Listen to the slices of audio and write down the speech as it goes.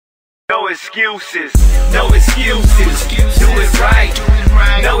No excuses, no excuses. Do it right,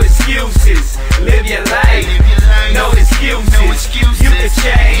 no excuses. Live your life, no excuses. You can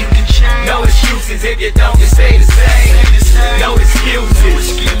change, no excuses. If you don't, you stay the same. No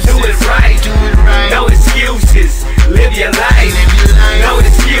excuses, do it right, no excuses. Live your life, no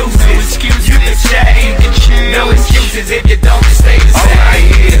excuses. You can change, no excuses. If you don't, you stay the same. All I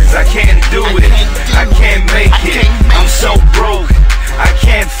hear is I can't do it, I can't make it. I'm so broke, I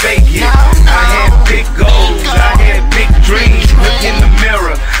can't fake it. I had big goals, I had big dreams. Look in the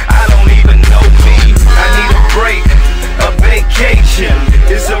mirror, I don't even know me. I need a break, a vacation.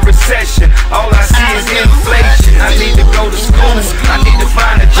 It's a recession, all I see is inflation. I need to go to school, I need to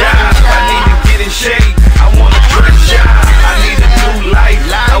find a job. I need to get in shape, I want a dress job. I need a new life,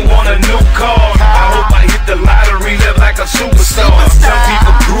 I want a new car. I hope I hit the lottery, live like a superstar. Some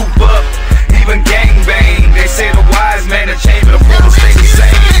people group up, even gangbang. They say the wise man to change, but the fools stay the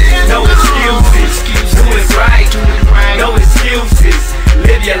same. No excuses, do it right, no excuses.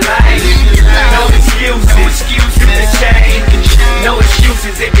 Live your life, no excuses. You can change, no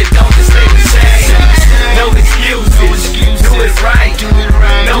excuses. If you don't, just stay the same. No excuses, do it right,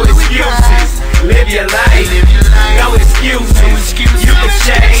 no excuses. Live your life, no excuses. You can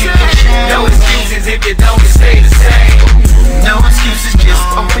change, no excuses. If you don't, just stay the same. No excuses, just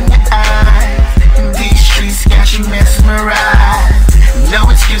open your eyes. These streets got you mesmerized. No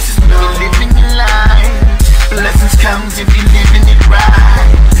excuses, no living your life. Blessings comes if you're living it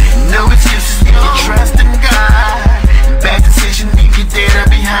right. No excuses if you trust in God. Bad decision leave you dead or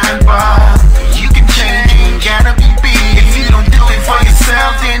behind bars. You can change, you ain't gotta be big. If you don't do it for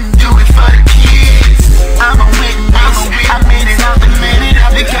yourself, then do it for the kids. I'm a witness, I made it out the minute.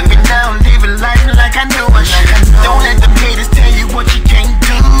 Look at me now, living life like I know I should. Don't let them haters tell you what you can't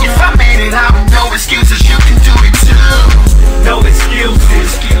do. If I made it out with no excuses, you can do it too. No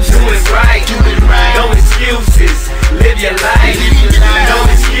excuses, do it right, no excuses. Live your life, no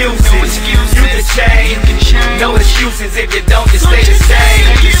excuses. You can change, no excuses. If you don't, you stay the same.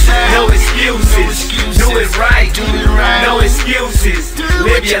 No excuses, do it right, no excuses.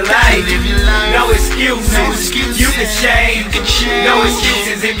 Live your life, no excuses. You can change, no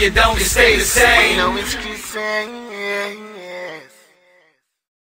excuses. If you don't, you stay the same. No excuses.